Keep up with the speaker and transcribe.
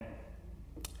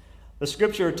The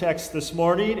scripture text this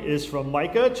morning is from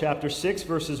Micah chapter 6,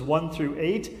 verses 1 through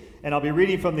 8, and I'll be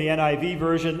reading from the NIV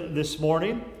version this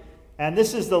morning. And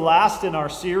this is the last in our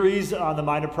series on the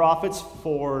Minor Prophets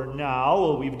for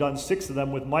now. We've done 6 of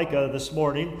them with Micah this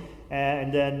morning,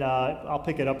 and then I'll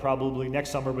pick it up probably next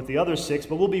summer with the other 6,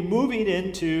 but we'll be moving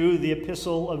into the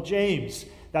Epistle of James.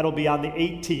 That'll be on the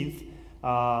 18th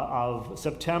of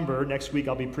September. Next week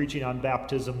I'll be preaching on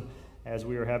baptism, as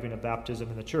we are having a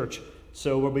baptism in the church.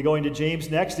 So we'll be going to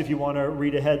James next if you want to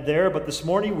read ahead there. But this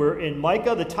morning we're in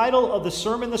Micah. The title of the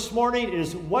sermon this morning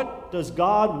is, What Does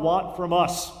God Want From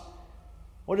Us?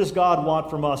 What does God want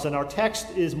from us? And our text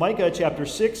is Micah chapter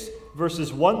 6,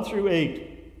 verses 1 through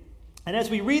 8. And as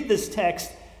we read this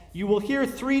text, you will hear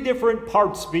 3 different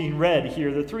parts being read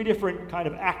here. The 3 different kind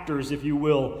of actors, if you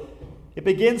will. It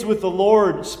begins with the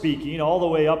Lord speaking all the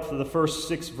way up to the first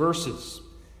 6 verses.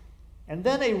 And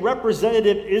then a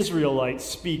representative Israelite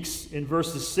speaks in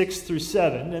verses 6 through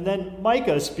 7. And then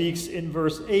Micah speaks in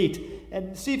verse 8.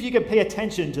 And see if you can pay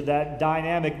attention to that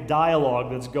dynamic dialogue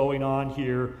that's going on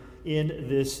here in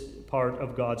this part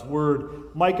of God's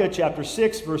Word. Micah chapter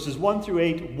 6, verses 1 through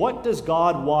 8. What does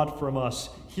God want from us?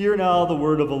 Hear now the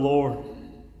word of the Lord.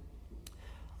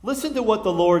 Listen to what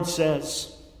the Lord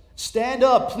says. Stand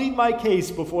up, plead my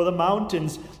case before the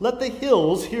mountains. Let the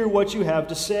hills hear what you have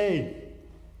to say.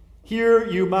 Hear,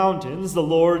 you mountains, the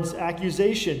Lord's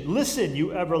accusation. Listen,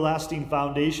 you everlasting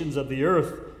foundations of the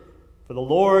earth. For the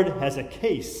Lord has a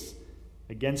case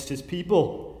against his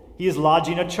people. He is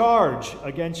lodging a charge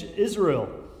against Israel.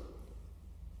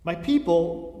 My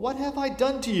people, what have I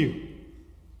done to you?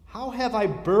 How have I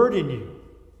burdened you?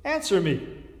 Answer me.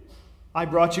 I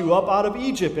brought you up out of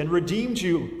Egypt and redeemed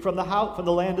you from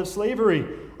the land of slavery.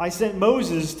 I sent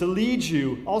Moses to lead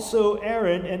you, also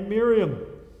Aaron and Miriam.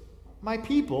 My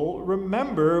people,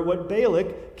 remember what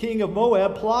Balak, king of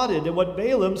Moab, plotted and what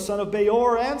Balaam, son of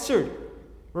Beor, answered.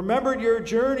 Remember your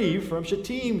journey from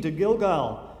Shittim to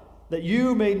Gilgal, that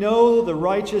you may know the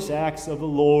righteous acts of the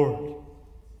Lord.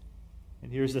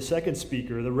 And here's the second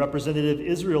speaker, the representative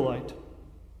Israelite.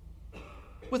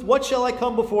 With what shall I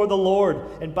come before the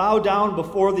Lord and bow down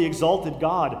before the exalted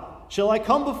God? Shall I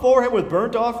come before him with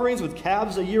burnt offerings, with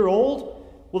calves a year old?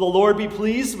 Will the Lord be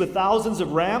pleased with thousands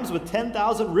of rams, with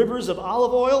 10,000 rivers of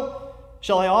olive oil?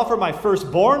 Shall I offer my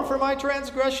firstborn for my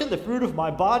transgression, the fruit of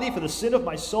my body for the sin of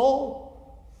my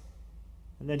soul?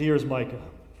 And then here's Micah.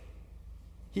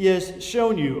 He has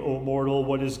shown you, O mortal,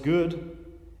 what is good.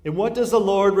 And what does the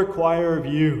Lord require of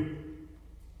you?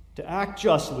 To act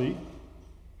justly,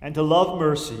 and to love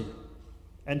mercy,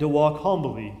 and to walk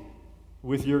humbly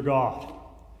with your God.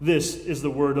 This is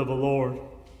the word of the Lord.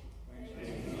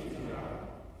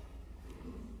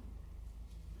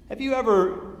 Have you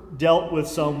ever dealt with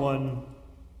someone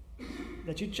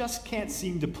that you just can't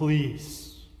seem to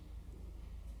please?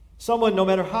 Someone, no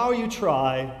matter how you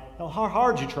try, how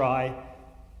hard you try,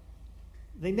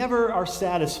 they never are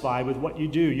satisfied with what you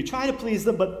do. You try to please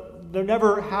them, but they're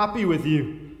never happy with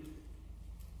you.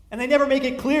 And they never make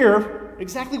it clear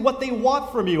exactly what they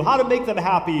want from you, how to make them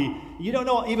happy. You don't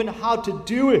know even how to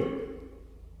do it.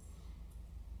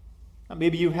 Now,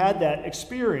 maybe you've had that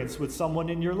experience with someone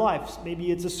in your life.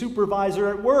 Maybe it's a supervisor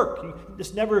at work. You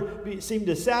just never seem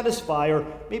to satisfy. Or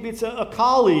maybe it's a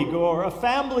colleague or a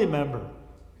family member.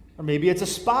 Or maybe it's a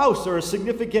spouse or a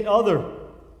significant other.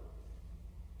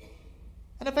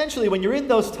 And eventually, when you're in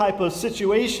those type of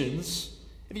situations,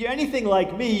 if you're anything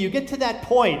like me, you get to that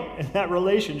point in that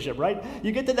relationship, right?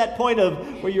 You get to that point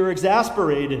of where you're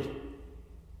exasperated.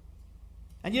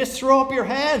 And you just throw up your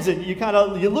hands and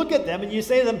you look at them and you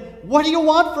say to them, what do you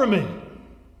want from me?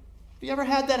 Have you ever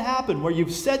had that happen where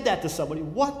you've said that to somebody?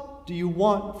 What do you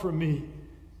want from me?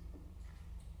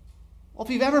 Well,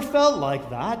 if you've ever felt like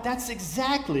that, that's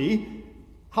exactly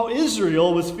how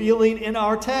Israel was feeling in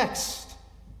our text.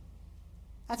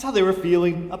 That's how they were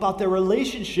feeling about their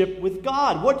relationship with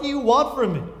God. What do you want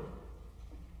from me?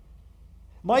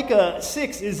 Micah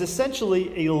 6 is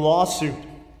essentially a lawsuit.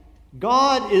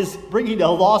 God is bringing a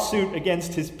lawsuit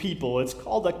against his people. It's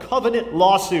called a covenant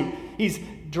lawsuit. He's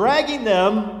dragging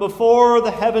them before the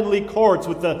heavenly courts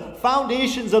with the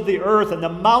foundations of the earth and the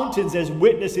mountains as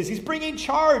witnesses. He's bringing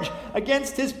charge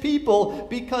against his people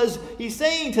because he's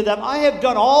saying to them, I have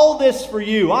done all this for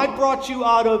you. I brought you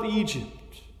out of Egypt.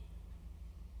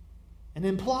 And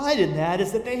implied in that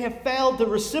is that they have failed to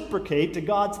reciprocate to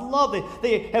God's love.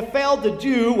 They have failed to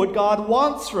do what God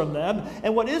wants from them.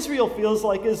 And what Israel feels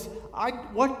like is,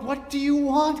 what do you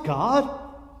want, God?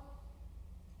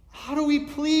 How do we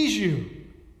please you?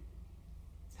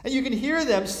 And you can hear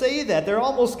them say that. They're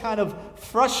almost kind of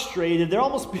frustrated. They're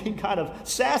almost being kind of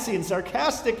sassy and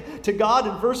sarcastic to God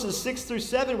in verses 6 through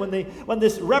 7 when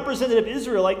this representative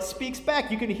Israelite speaks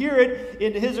back. You can hear it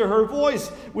in his or her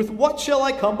voice. With what shall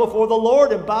I come before the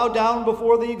Lord and bow down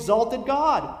before the exalted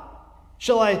God?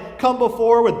 Shall I come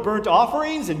before with burnt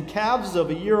offerings and calves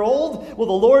of a year old? Will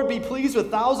the Lord be pleased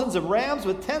with thousands of rams,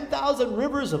 with 10,000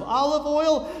 rivers of olive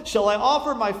oil? Shall I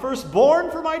offer my firstborn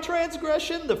for my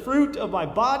transgression, the fruit of my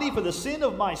body for the sin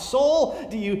of my soul?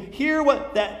 Do you hear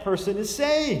what that person is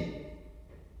saying?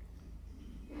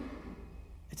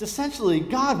 It's essentially,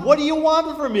 God, what do you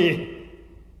want from me?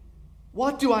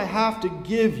 What do I have to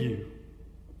give you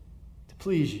to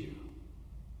please you?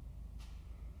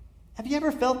 Have you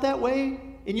ever felt that way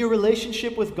in your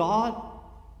relationship with God?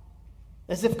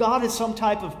 As if God is some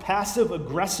type of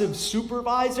passive-aggressive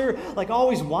supervisor, like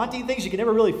always wanting things you can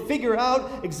never really figure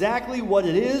out exactly what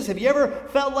it is? Have you ever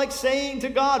felt like saying to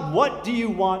God, what do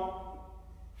you want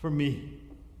from me?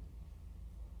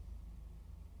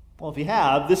 Well, if you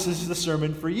have, this is the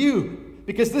sermon for you.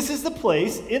 Because this is the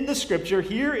place in the scripture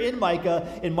here in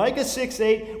Micah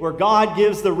 6:8, where God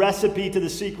gives the recipe to the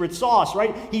secret sauce,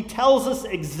 right? He tells us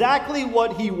exactly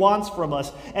what he wants from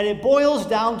us. And it boils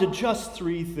down to just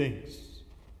 3 things.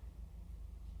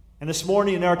 And this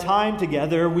morning in our time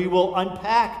together, we will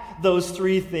unpack those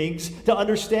 3 things to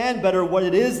understand better what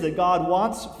it is that God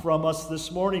wants from us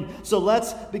this morning. So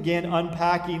let's begin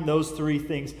unpacking those 3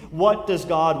 things. What does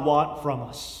God want from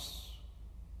us?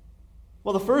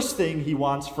 Well, the first thing he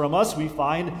wants from us, we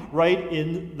find right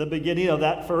in the beginning of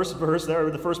that first verse there,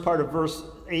 or the first part of verse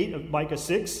 8 of Micah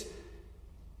 6.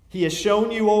 He has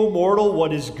shown you, O mortal,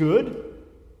 what is good.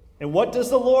 And what does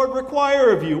the Lord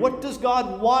require of you? What does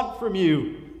God want from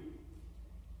you?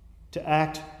 To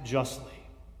act justly.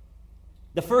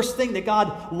 The first thing that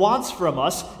God wants from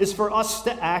us is for us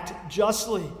to act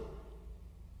justly.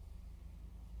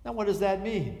 Now, what does that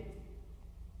mean?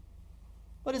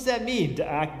 What does that mean, to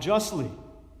act justly?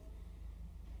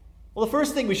 Well, the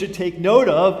first thing we should take note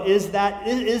of is that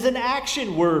it is an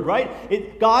action word,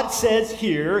 right? God says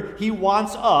here he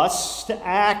wants us to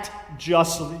act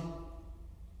justly.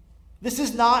 This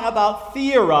is not about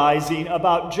theorizing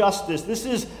about justice. This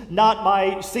is not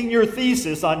my senior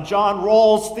thesis on John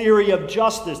Rawls' theory of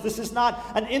justice. This is not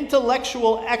an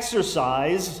intellectual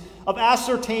exercise of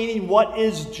ascertaining what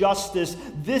is justice.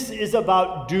 This is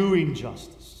about doing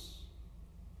justice.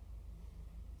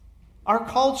 Our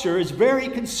culture is very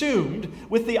consumed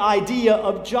with the idea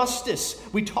of justice.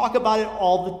 We talk about it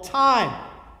all the time.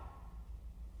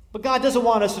 But God doesn't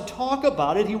want us to talk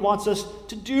about it. He wants us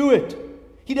to do it.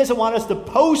 He doesn't want us to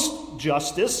post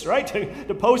justice, right?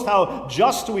 To post how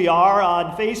just we are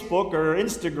on Facebook or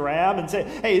Instagram and say,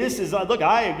 hey, this is, look,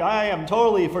 I am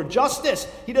totally for justice.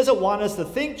 He doesn't want us to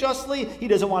think justly. He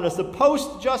doesn't want us to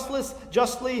post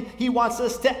justly. He wants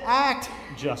us to act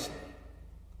justly.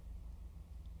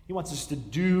 He wants us to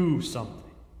do something.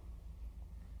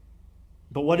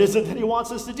 But what is it that he wants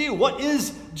us to do? What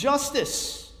is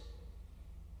justice?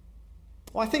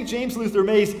 Well, I think James Luther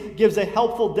Mays gives a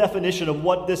helpful definition of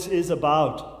what this is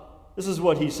about. This is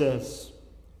what he says.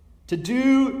 To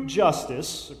do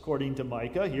justice, according to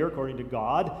Micah, here according to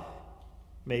God,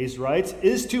 Mays writes,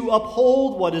 is to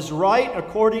uphold what is right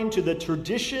according to the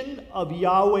tradition of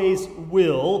Yahweh's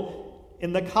will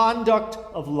in the conduct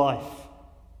of life.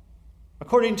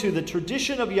 According to the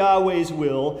tradition of Yahweh's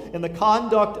will in the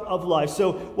conduct of life.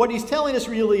 So what he's telling us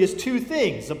really is 2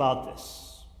 things about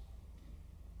this.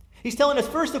 He's telling us,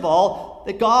 first of all,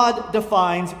 that God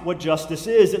defines what justice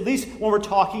is, at least when we're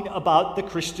talking about the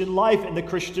Christian life and the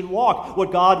Christian walk,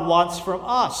 what God wants from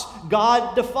us.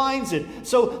 God defines it.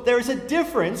 So there's a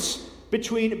difference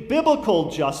between biblical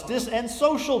justice and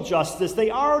social justice. They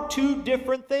are 2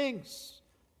 different things.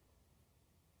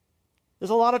 There's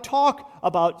a lot of talk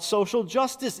about social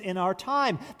justice in our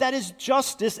time. That is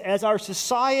justice as our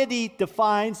society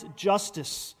defines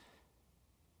justice.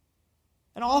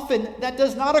 And often that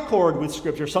does not accord with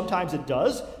Scripture. Sometimes it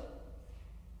does,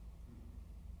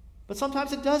 but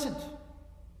sometimes it doesn't.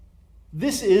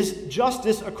 This is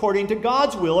justice according to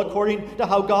God's will, according to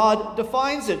how God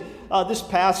defines it. This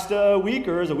past week,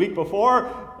 or a week before,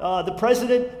 the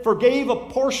president forgave a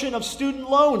portion of student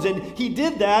loans, and he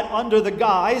did that under the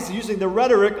guise, using the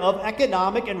rhetoric of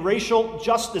economic and racial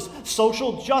justice,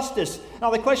 social justice. Now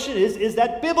the question is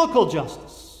that biblical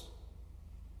justice?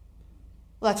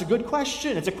 Well, that's a good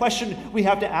question. It's a question we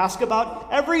have to ask about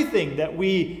everything that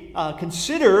we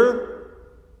consider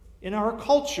in our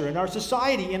culture, in our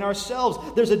society, in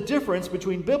ourselves. There's a difference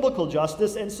between biblical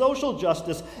justice and social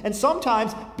justice. And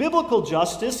sometimes biblical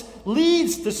justice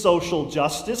leads to social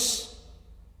justice.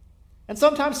 And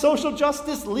sometimes social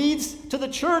justice leads to the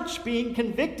church being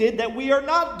convicted that we are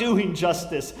not doing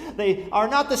justice. They are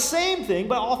not the same thing,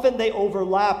 but often they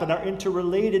overlap and are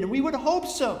interrelated, and we would hope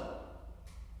so.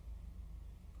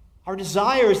 Our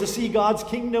desire is to see God's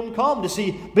kingdom come, to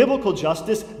see biblical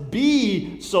justice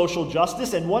be social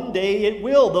justice, and one day it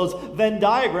will. Those Venn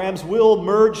diagrams will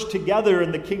merge together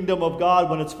in the kingdom of God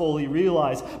when it's fully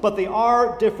realized. But they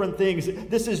are different things.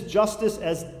 This is justice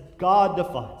as God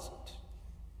defines it.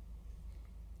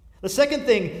 The second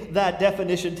thing that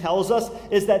definition tells us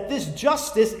is that this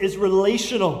justice is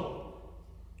relational.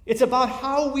 It's about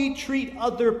how we treat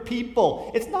other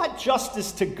people. It's not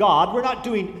justice to God. We're not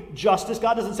doing justice.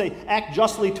 God doesn't say, act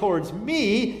justly towards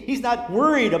me. He's not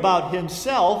worried about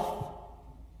himself.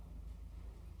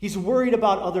 He's worried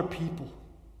about other people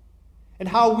and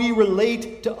how we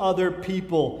relate to other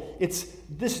people.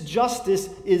 This justice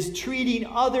is treating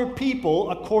other people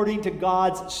according to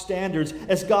God's standards,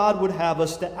 as God would have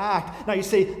us to act. Now you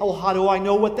say, oh, how do I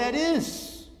know what that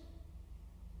is?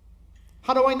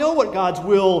 How do I know what God's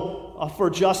will for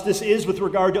justice is with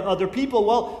regard to other people?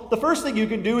 Well, the first thing you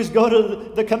can do is go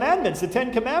to the commandments, the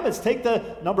 10 commandments. Take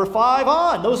the number 5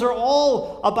 on. Those are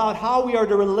all about how we are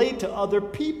to relate to other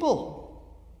people.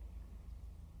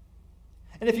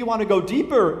 And if you want to go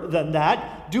deeper than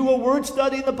that, do a word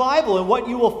study in the Bible. And what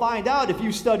you will find out if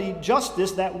you study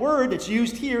justice, that word that's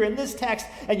used here in this text,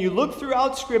 and you look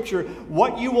throughout Scripture,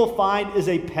 what you will find is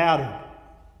a pattern.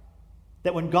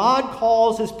 That when God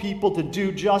calls his people to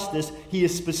do justice, he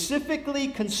is specifically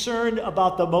concerned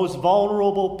about the most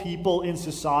vulnerable people in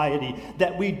society.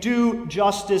 That we do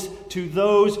justice to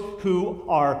those who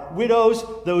are widows,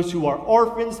 those who are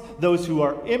orphans, those who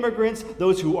are immigrants,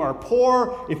 those who are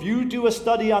poor. If you do a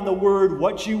study on the word,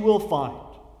 what you will find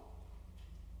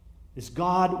is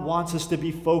God wants us to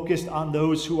be focused on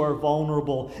those who are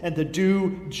vulnerable and to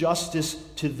do justice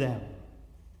to them.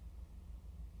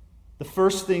 The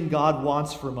first thing God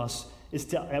wants from us is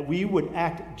that we would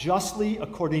act justly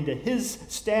according to his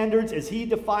standards as he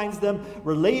defines them,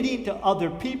 relating to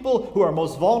other people who are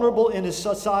most vulnerable in his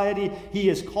society. He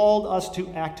has called us to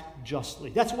act justly.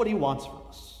 That's what he wants from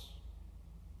us.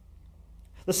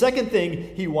 The second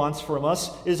thing he wants from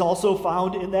us is also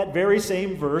found in that very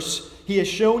same verse. He has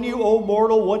shown you, O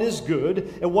mortal, what is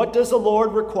good, and what does the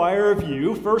Lord require of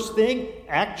you? First thing,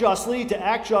 act justly, to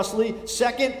act justly.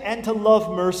 Second, and to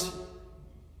love mercy.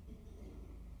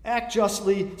 Act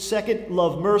justly. Second,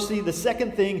 love mercy. The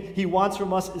second thing he wants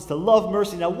from us is to love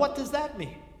mercy. Now, what does that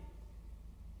mean?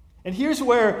 And here's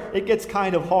where it gets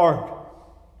kind of hard.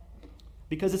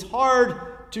 Because it's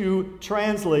hard to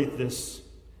translate this.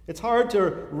 It's hard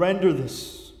to render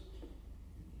this.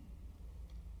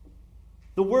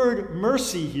 The word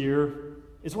mercy here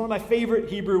is one of my favorite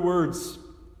Hebrew words.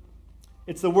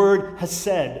 It's the word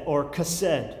hesed or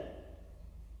chesed.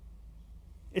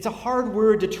 It's a hard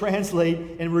word to translate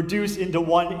and reduce into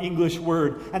one English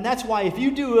word. And that's why if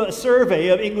you do a survey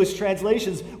of English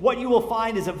translations, what you will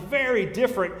find is a very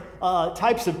different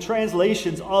types of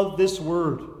translations of this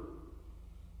word.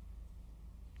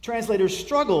 Translators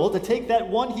struggle to take that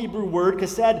one Hebrew word,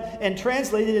 chesed, and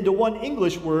translate it into one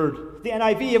English word. The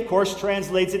NIV, of course,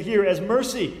 translates it here as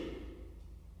mercy.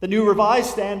 The New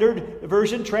Revised Standard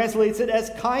Version translates it as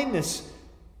kindness.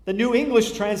 The New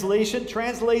English Translation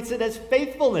translates it as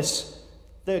faithfulness.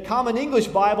 The Common English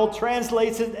Bible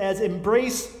translates it as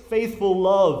embrace faithful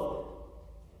love.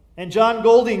 And John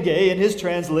Goldingay, in his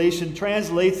translation,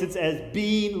 translates it as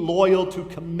being loyal to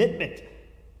commitment.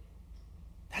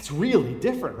 That's really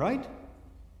different, right?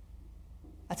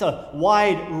 That's a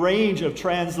wide range of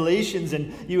translations,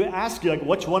 and you ask,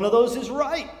 which one of those is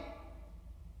right?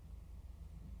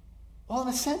 Well, in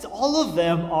a sense, all of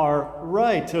them are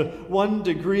right to one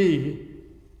degree.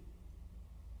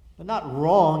 They're not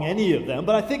wrong, any of them,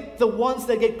 but I think the ones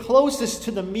that get closest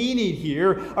to the meaning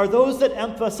here are those that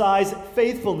emphasize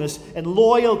faithfulness and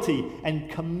loyalty and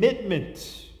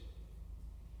commitment.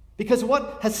 Because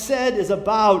what Hesed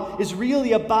is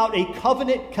really about a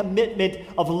covenant commitment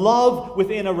of love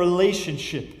within a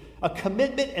relationship, a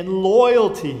commitment and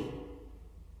loyalty.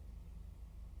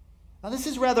 Now, this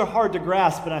is rather hard to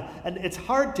grasp, and it's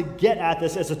hard to get at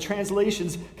this as the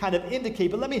translations kind of indicate,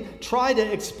 but let me try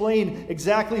to explain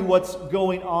exactly what's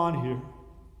going on here.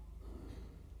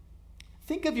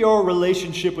 Think of your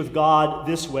relationship with God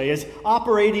this way, as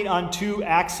operating on two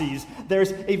axes.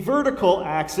 There's a vertical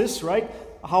axis, right?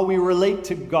 How we relate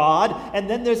to God, and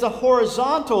then there's a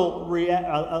horizontal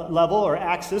level or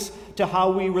axis to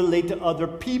how we relate to other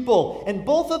people. And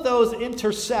both of those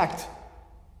intersect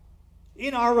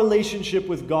in our relationship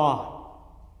with God.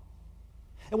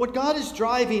 And what God is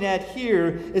driving at here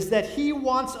is that he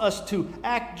wants us to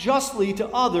act justly to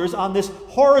others on this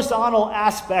horizontal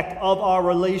aspect of our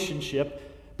relationship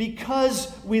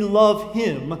because we love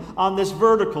him on this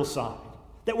vertical side.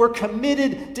 That we're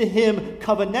committed to him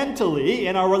covenantally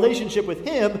in our relationship with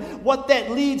him. What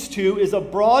that leads to is a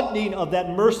broadening of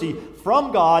that mercy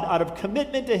from God out of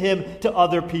commitment to him to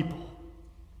other people.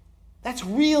 That's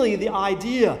really the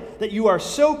idea, that you are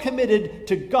so committed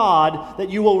to God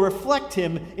that you will reflect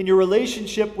him in your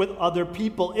relationship with other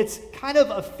people. It's kind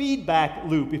of a feedback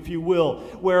loop, if you will,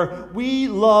 where we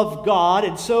love God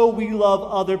and so we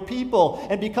love other people.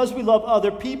 And because we love other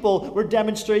people, we're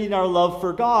demonstrating our love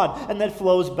for God, and that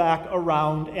flows back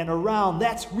around and around.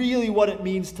 That's really what it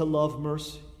means to love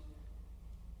mercy.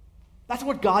 That's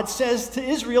what God says to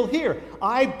Israel here.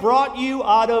 I brought you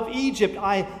out of Egypt.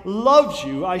 I loved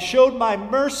you. I showed my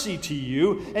mercy to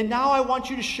you. And now I want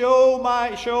you to show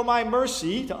my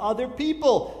mercy to other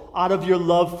people out of your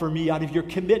love for me, out of your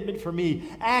commitment for me.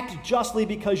 Act justly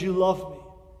because you love me.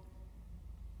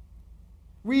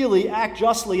 Really, act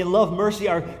justly and love mercy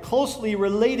are closely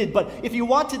related. But if you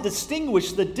want to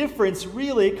distinguish the difference,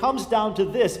 really, it comes down to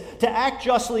this. To act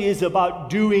justly is about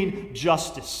doing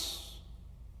justice.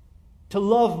 To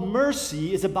love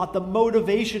mercy is about the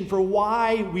motivation for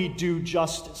why we do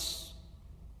justice.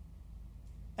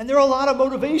 And there are a lot of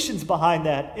motivations behind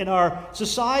that in our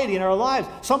society, in our lives.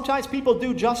 Sometimes people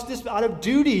do justice out of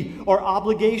duty or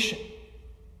obligation.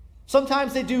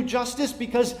 Sometimes they do justice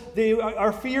because they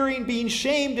are fearing being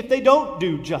shamed if they don't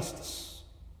do justice.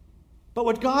 But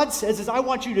what God says is, I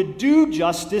want you to do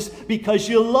justice because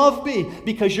you love me,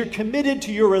 because you're committed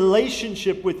to your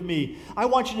relationship with me. I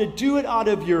want you to do it out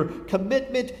of your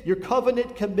commitment, your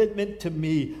covenant commitment to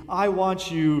me. I want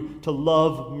you to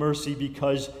love mercy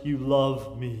because you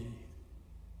love me.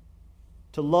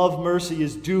 To love mercy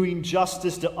is doing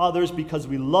justice to others because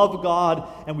we love God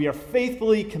and we are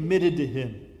faithfully committed to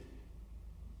him.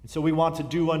 And so we want to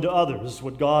do unto others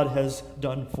what God has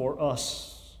done for us.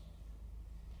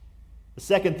 The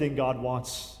second thing God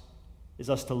wants is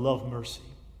us to love mercy.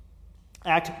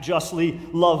 Act justly,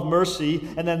 love mercy.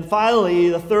 And then finally,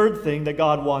 the third thing that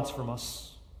God wants from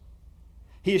us.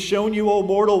 He has shown you, O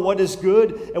mortal, what is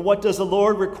good, and what does the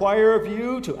Lord require of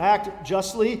you? To act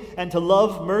justly, and to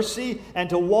love mercy, and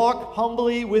to walk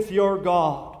humbly with your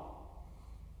God.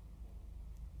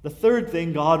 The third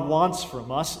thing God wants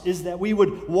from us is that we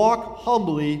would walk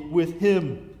humbly with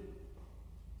him.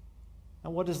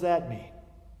 And what does that mean?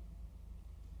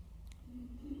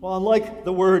 Well, unlike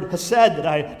the word hesed that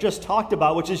I just talked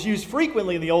about, which is used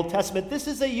frequently in the Old Testament, this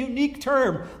is a unique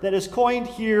term that is coined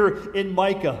here in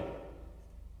Micah.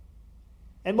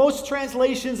 And most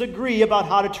translations agree about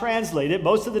how to translate it.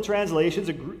 Most of the translations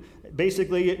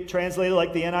basically translate it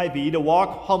like the NIV, to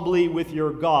walk humbly with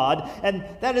your God. And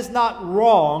that is not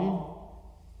wrong,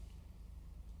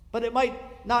 but it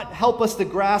might not help us to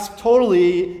grasp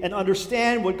totally and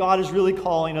understand what God is really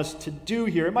calling us to do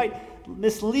here. It might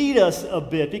mislead us a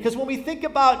bit, because when we think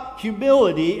about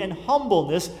humility and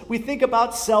humbleness, we think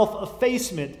about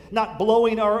self-effacement, not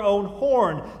blowing our own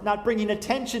horn, not bringing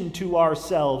attention to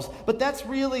ourselves. But that's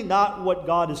really not what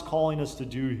God is calling us to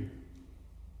do here.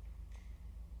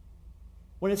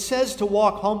 When it says to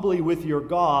walk humbly with your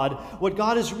God, what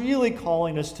God is really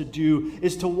calling us to do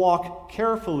is to walk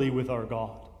carefully with our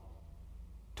God,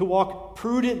 to walk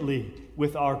prudently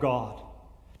with our God,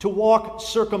 to walk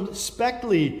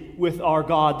circumspectly with our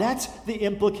God. That's the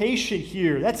implication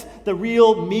here. That's the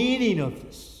real meaning of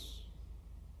this.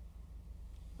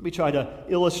 Let me try to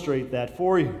illustrate that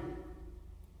for you.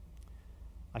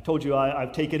 I told you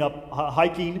I've taken up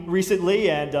hiking recently,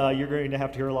 and you're going to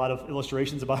have to hear a lot of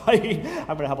illustrations about hiking. I'm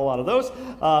going to have a lot of those.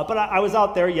 But I was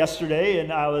out there yesterday,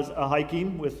 and I was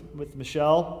hiking with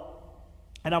Michelle.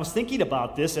 And I was thinking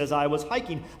about this as I was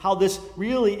hiking, how this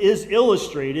really is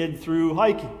illustrated through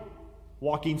hiking,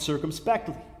 walking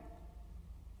circumspectly.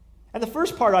 And the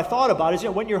first part I thought about is,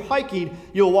 when you're hiking,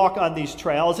 you'll walk on these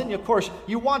trails, and of course,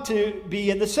 you want to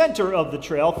be in the center of the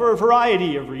trail for a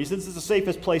variety of reasons. It's the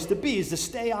safest place to be, is to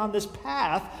stay on this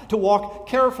path, to walk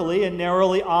carefully and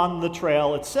narrowly on the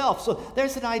trail itself. So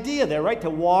there's an idea there, right? To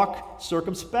walk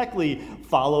circumspectly,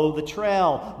 follow the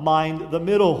trail, mind the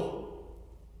middle.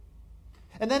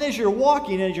 And then as you're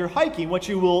walking and as you're hiking, what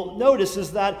you will notice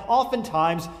is that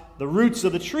oftentimes the roots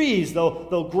of the trees,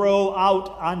 they'll grow out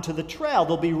onto the trail.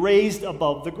 They'll be raised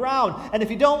above the ground. And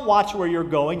if you don't watch where you're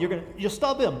going, you'll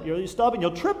stub them. You'll stub and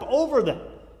you'll trip over them.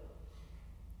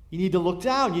 You need to look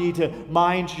down. You need to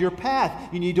mind your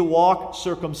path. You need to walk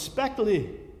circumspectly.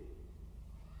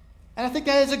 And I think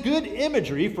that is a good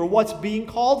imagery for what's being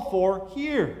called for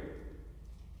here.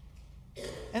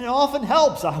 And it often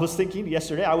helps. I was thinking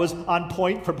yesterday, I was on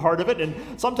point for part of it, and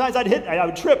sometimes I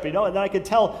would trip, and then I could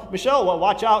tell Michelle, well,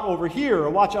 watch out over here, or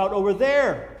watch out over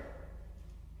there.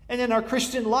 And in our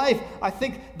Christian life, I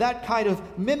think that kind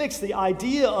of mimics the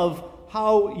idea of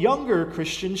how younger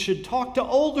Christians should talk to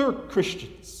older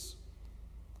Christians.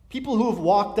 People who have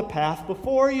walked the path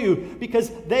before you, because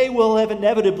they will have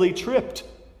inevitably tripped.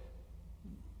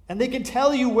 And they can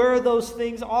tell you where those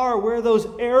things are, where those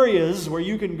areas where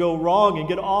you can go wrong and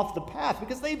get off the path,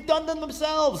 because they've done them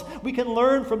themselves. We can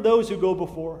learn from those who go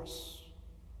before us.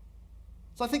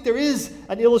 So I think there is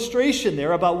an illustration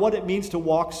there about what it means to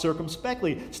walk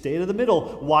circumspectly. Stay in the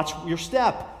middle, watch your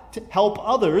step, to help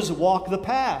others walk the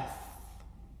path.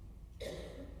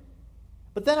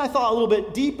 But then I thought a little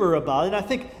bit deeper about it, and I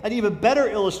think an even better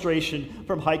illustration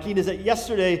from hiking is that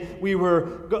yesterday there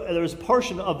was a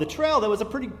portion of the trail that was a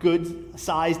pretty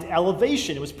good-sized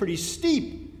elevation. It was pretty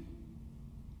steep.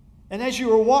 And as you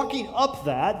were walking up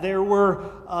that, there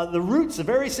were the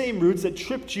very same roots that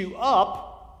tripped you up,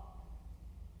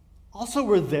 also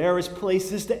were there as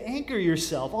places to anchor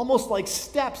yourself, almost like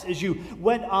steps as you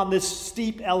went on this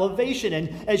steep elevation.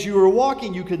 And as you were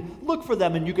walking, you could look for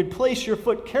them and you could place your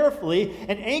foot carefully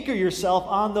and anchor yourself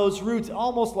on those roots,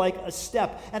 almost like a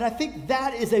step. And I think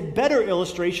that is a better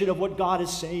illustration of what God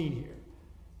is saying here.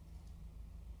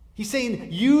 He's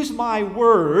saying, use my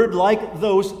word like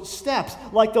those steps,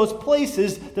 like those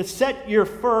places to set your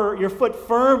foot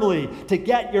firmly, to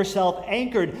get yourself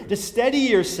anchored, to steady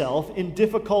yourself in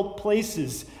difficult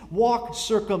places. Walk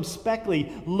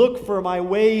circumspectly. Look for my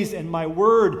ways and my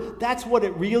word. That's what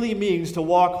it really means to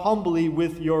walk humbly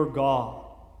with your God.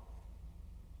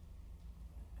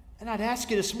 And I'd ask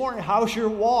you this morning, how's your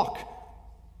walk?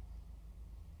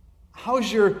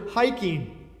 How's your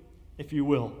hiking, if you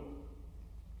will?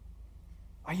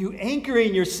 Are you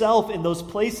anchoring yourself in those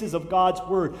places of God's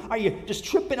word? Are you just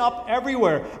tripping up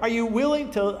everywhere? Are you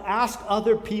willing to ask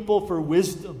other people for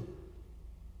wisdom?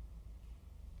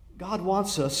 God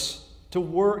wants us to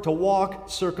walk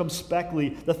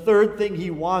circumspectly. The third thing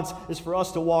he wants is for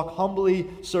us to walk humbly,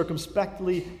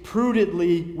 circumspectly,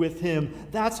 prudently with him.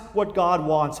 That's what God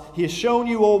wants. He has shown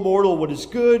you, O mortal, what is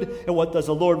good, and what does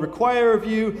the Lord require of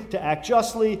you? To act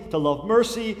justly, to love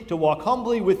mercy, to walk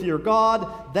humbly with your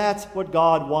God. That's what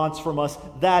God wants from us.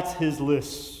 That's his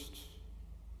list.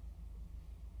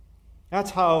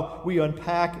 That's how we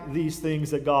unpack these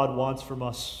things that God wants from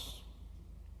us.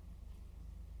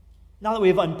 Now that we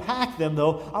have unpacked them,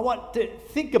 though, I want to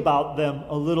think about them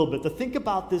a little bit, to think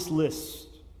about this list,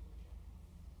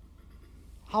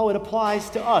 how it applies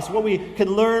to us, what we can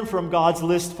learn from God's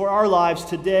list for our lives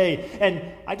today. And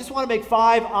I just want to make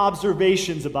 5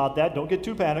 observations about that. Don't get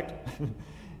too panicked.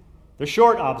 They're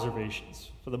short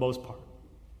observations for the most part.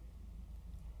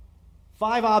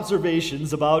 5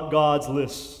 observations about God's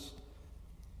list.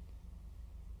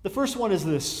 The first one is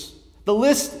this: the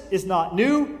list is not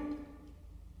new,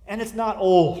 and it's not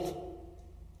old.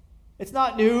 It's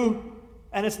not new,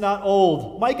 and it's not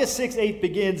old. Micah 6:8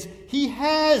 begins, he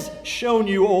has shown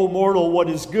you, O mortal, what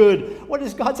is good. What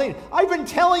is God saying? I've been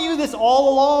telling you this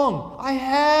all along. I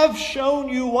have shown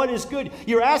you what is good.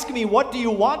 You're asking me, what do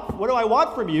you want? What do I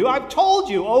want from you? I've told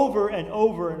you over and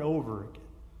over and over again.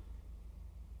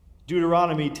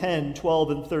 Deuteronomy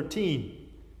 10:12 and 13.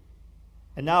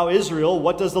 And now, Israel,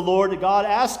 what does the Lord God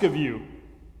ask of you?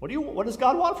 What does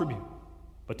God want from you?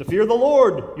 But to fear the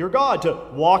Lord your God, to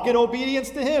walk in obedience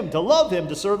to him, to love him,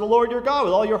 to serve the Lord your God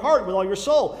with all your heart, with all your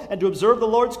soul, and to observe the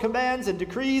Lord's commands and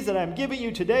decrees that I am giving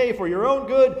you today for your own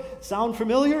good. Sound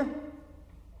familiar?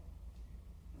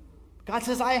 God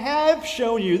says, I have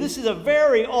shown you. This is a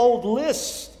very old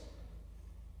list.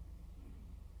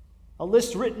 A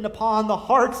list written upon the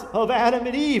hearts of Adam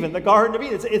and Eve in the Garden of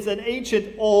Eden. It's an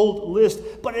ancient old list,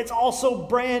 but it's also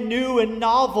brand new and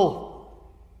novel.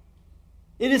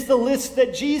 It is the list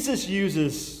that Jesus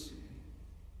uses.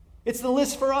 It's the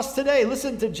list for us today.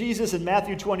 Listen to Jesus in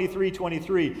Matthew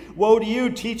 23:23. Woe to you,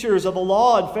 teachers of the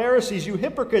law and Pharisees, you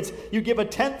hypocrites! You give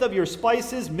 1/10 of your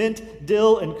spices, mint,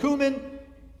 dill, and cumin,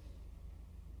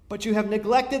 but you have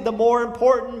neglected the more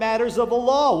important matters of the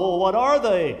law. Well, what are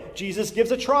they? Jesus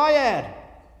gives a triad.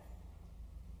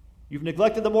 You've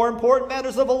neglected the more important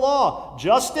matters of the law: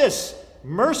 justice,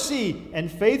 mercy,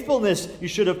 and faithfulness. You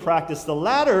should have practiced the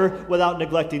latter without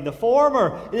neglecting the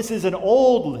former. This is an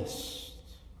old list.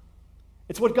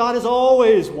 It's what God has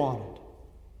always wanted.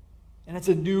 And it's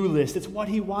a new list. It's what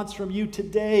he wants from you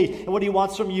today, and what he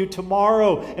wants from you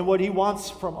tomorrow, and what he wants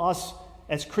from us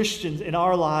as Christians in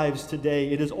our lives today.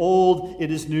 It is old, it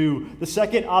is new. The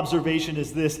second observation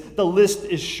is this: the list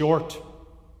is short.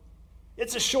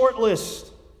 It's a short list.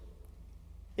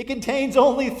 It contains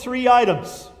only 3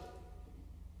 items.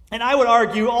 And I would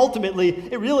argue, ultimately,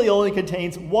 it really only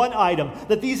contains 1 item.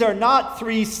 That these are not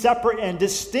 3 separate and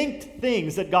distinct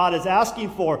things that God is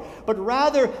asking for, but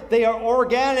rather they are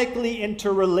organically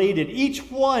interrelated.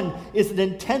 Each one is an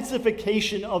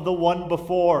intensification of the one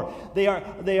before. They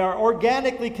are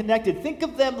organically connected. Think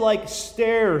of them like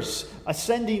stairs,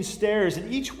 ascending stairs,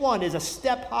 and each one is a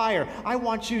step higher. I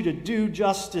want you to do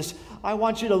justice. I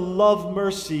want you to love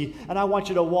mercy, and I want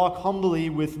you to walk humbly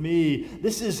with me.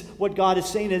 This is what God is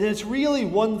saying, and it's really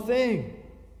one thing.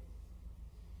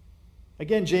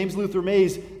 Again, James Luther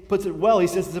Mays puts it well. He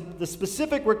says the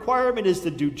specific requirement is to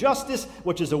do justice,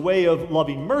 which is a way of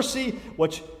loving mercy,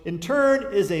 which in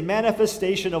turn is a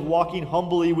manifestation of walking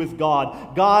humbly with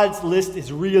God. God's list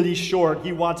is really short.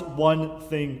 He wants one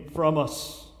thing from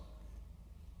us.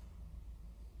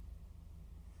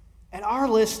 And our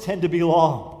lists tend to be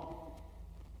long.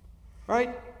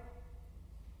 Right?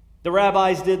 The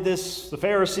rabbis did this. The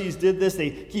Pharisees did this. They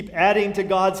keep adding to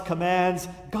God's commands.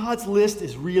 God's list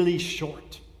is really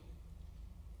short.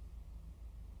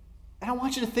 And I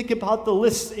want you to think about the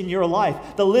lists in your life,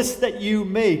 the lists that you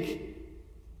make.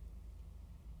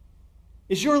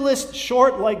 Is your list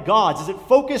short like God's? Is it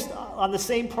focused on the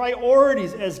same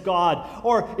priorities as God?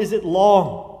 Or is it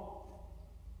long?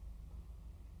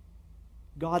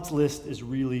 God's list is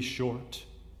really short.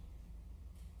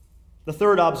 The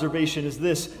third observation is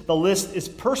this: the list is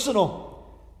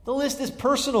personal. The list is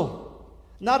personal.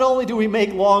 Not only do we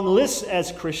make long lists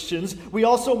as Christians, we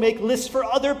also make lists for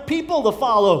other people to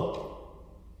follow.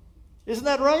 Isn't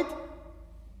that right?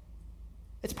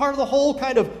 It's part of the whole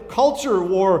kind of culture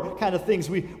war kind of things.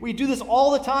 We do this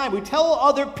all the time. We tell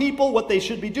other people what they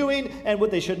should be doing and what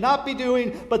they should not be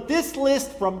doing, but this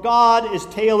list from God is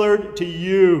tailored to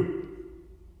you.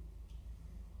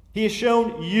 He has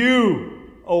shown you,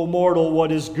 O mortal,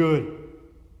 what is good.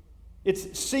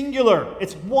 It's singular.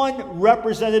 It's one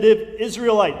representative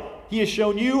Israelite. He has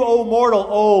shown you, O mortal,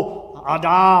 O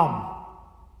Adam,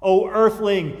 O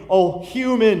earthling, O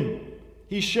human.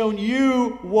 He's shown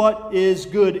you what is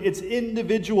good. It's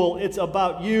individual. It's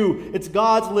about you. It's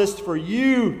God's list for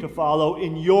you to follow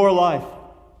in your life.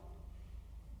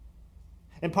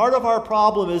 And part of our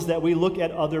problem is that we look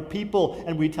at other people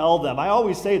and we tell them. I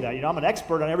always say that. I'm an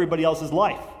expert on everybody else's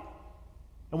life.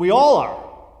 And we all are.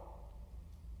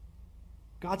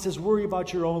 God says, worry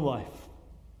about your own life.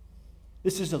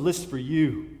 This is a list for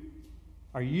you.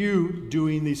 Are you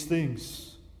doing these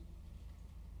things?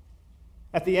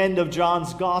 At the end of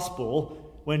John's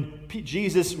gospel, when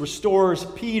Jesus restores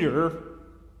Peter,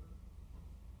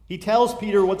 he tells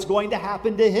Peter what's going to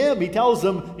happen to him. He tells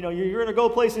him, you're going to go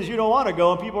places you don't want to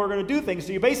go, and people are going to do things.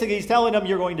 So basically, he's telling him,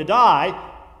 you're going to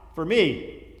die for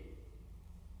me.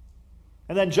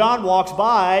 And then John walks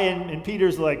by, and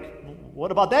Peter's like,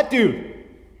 what about that dude?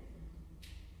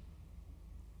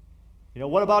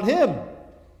 What about him?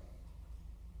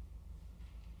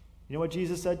 You know what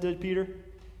Jesus said to Peter?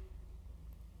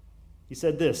 He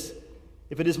said this: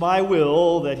 if it is my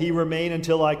will that he remain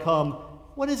until I come,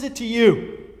 what is it to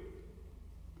you?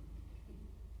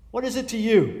 What is it to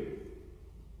you?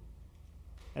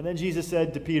 And then Jesus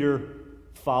said to Peter,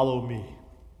 follow me.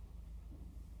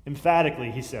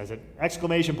 Emphatically, he says it.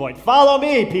 Exclamation point. Follow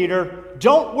me, Peter.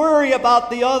 Don't worry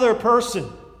about the other person.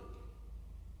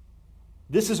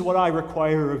 This is what I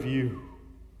require of you.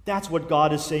 That's what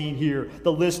God is saying here.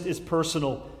 The list is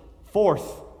personal.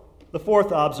 The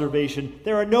fourth observation,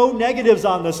 there are no negatives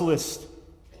on this list.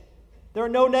 There are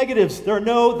no negatives. There are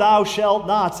no thou shalt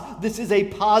nots. This is a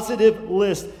positive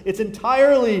list. It's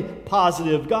entirely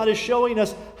positive. God is showing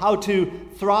us how to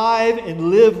thrive and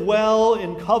live well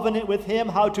in covenant with Him,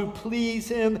 how to please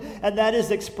Him, and that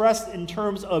is expressed in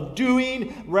terms of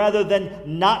doing rather than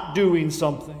not doing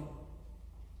something.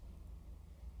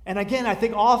 And again, I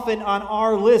think often on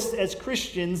our list as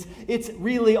Christians, it's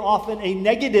really often a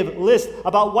negative list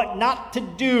about what not to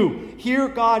do. Here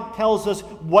God tells us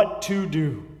what to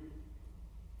do.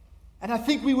 And I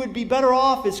think we would be better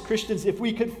off as Christians if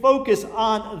we could focus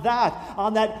on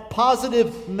that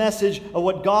positive message of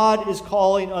what God is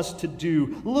calling us to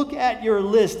do. Look at your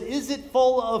list. Is it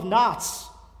full of knots?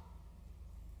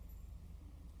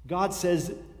 God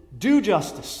says, do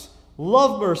justice,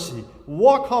 love mercy,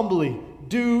 walk humbly,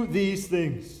 do these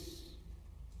things.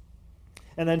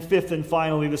 And then fifth and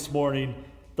finally this morning,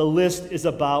 the list is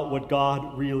about what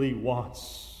God really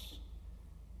wants.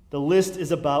 The list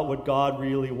is about what God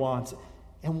really wants.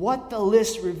 And what the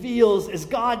list reveals is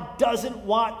God doesn't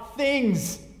want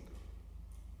things.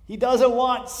 He doesn't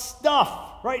want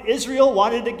stuff. right? Israel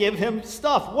wanted to give him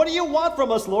stuff. What do you want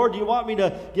from us, Lord? Do you want me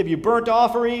to give you burnt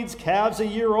offerings, calves a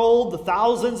year old, the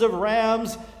thousands of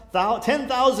rams,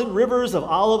 10,000 rivers of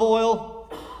olive oil?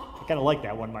 I kind of like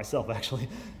that one myself, actually.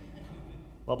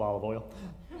 Love olive oil.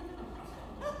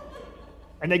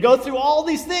 And they go through all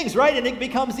these things, right? And it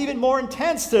becomes even more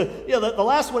intense the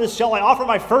last one is, shall I offer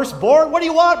my firstborn? What do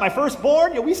you want, my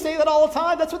firstborn? We say that all the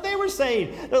time. That's what they were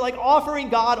saying. They're like offering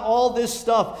God all this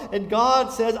stuff. And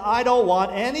God says, I don't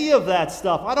want any of that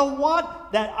stuff. I don't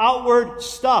want that outward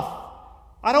stuff.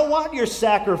 I don't want your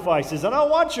sacrifices. I don't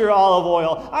want your olive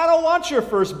oil. I don't want your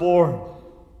firstborn.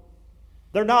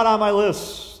 They're not on my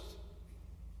list.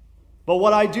 But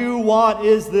what I do want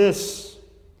is this.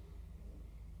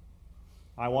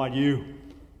 I want you.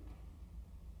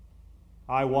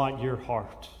 I want your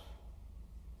heart.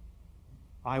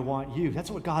 I want you. That's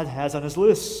what God has on his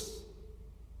list.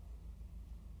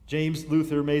 James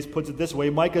Luther Mays puts it this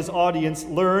way: Micah's audience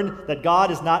learned that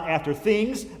God is not after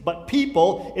things, but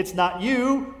people. It's not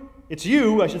you. It's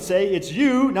you, I should say. It's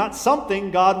you, not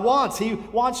something God wants. He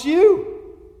wants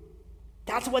you.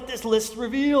 That's what this list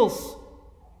reveals.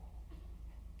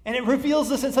 And it reveals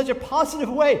this in such a positive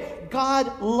way.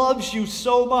 God loves you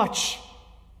so much.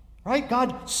 Right?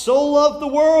 God so loved the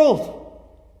world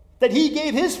that he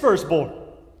gave his firstborn.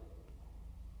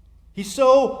 He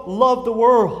so loved the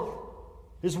world,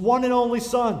 his one and only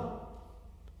Son.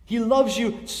 He loves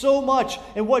you so much,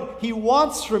 and what he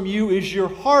wants from you is your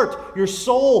heart, your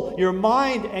soul, your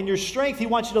mind, and your strength. He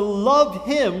wants you to love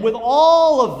him with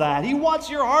all of that. He wants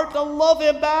your heart to love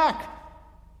him back.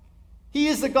 He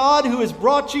is the God who has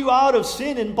brought you out of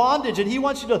sin and bondage, and he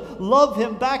wants you to love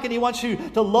him back, and he wants you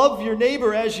to love your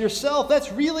neighbor as yourself.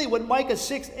 That's really what Micah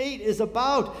 6:8 is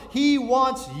about. He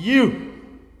wants you,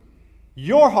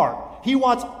 your heart. He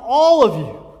wants all of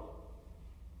you.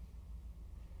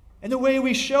 And the way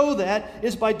we show that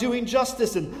is by doing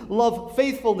justice and love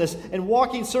faithfulness and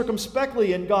walking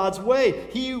circumspectly in God's way.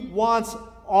 He wants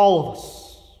all of us.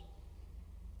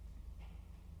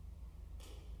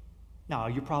 Now,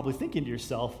 you're probably thinking to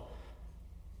yourself,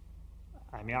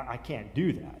 I can't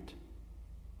do that.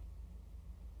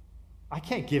 I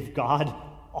can't give God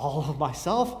all of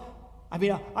myself.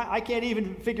 I can't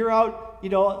even figure out,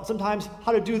 sometimes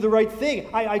how to do the right thing.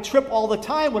 I trip all the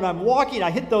time when I'm walking. I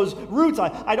hit those roots.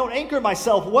 I don't anchor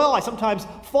myself well. I sometimes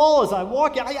fall as I'm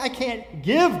walking. I can't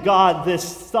give God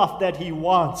this stuff that he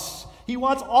wants. He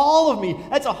wants all of me.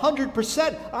 That's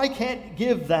 100%. I can't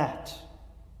give that.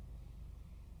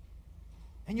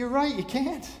 And you're right, you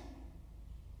can't.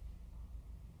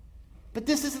 But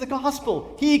this is the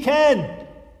gospel. He can.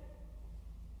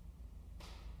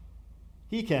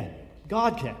 He can.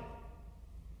 God can.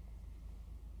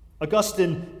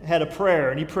 Augustine had a prayer,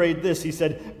 and he prayed this. He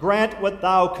said, "Grant what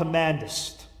thou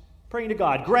commandest." Praying to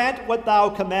God. "Grant what thou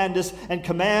commandest, and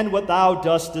command what thou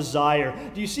dost desire."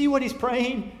 Do you see what he's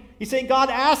praying? He's saying, God,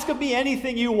 ask of me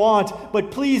anything you want, but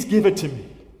please give it to me.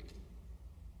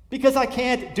 Because I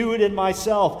can't do it in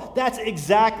myself. That's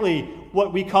exactly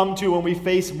what we come to when we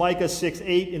face Micah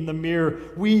 6:8 in the mirror.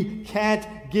 We can't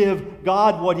give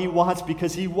God what he wants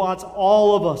because he wants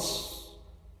all of us.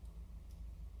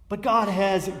 But God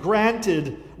has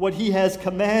granted what he has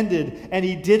commanded, and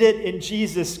he did it in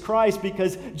Jesus Christ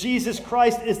because Jesus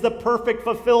Christ is the perfect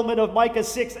fulfillment of Micah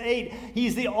 6:8.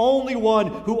 He's the only one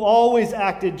who always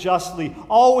acted justly,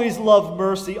 always loved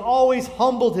mercy, always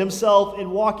humbled himself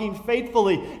in walking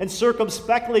faithfully and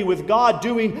circumspectly with God,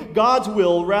 doing God's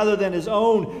will rather than his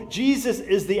own. Jesus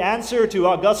is the answer to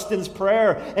Augustine's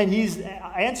prayer, and he's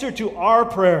the answer to our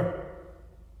prayer.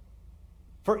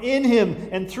 For in him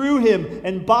and through him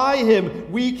and by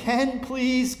him we can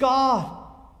please God.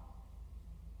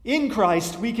 In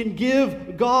Christ we can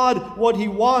give God what he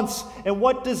wants. And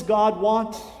what does God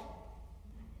want?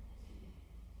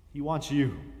 He wants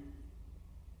you.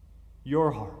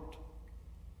 Your heart.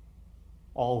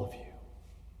 All of you.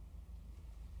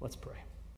 Let's pray.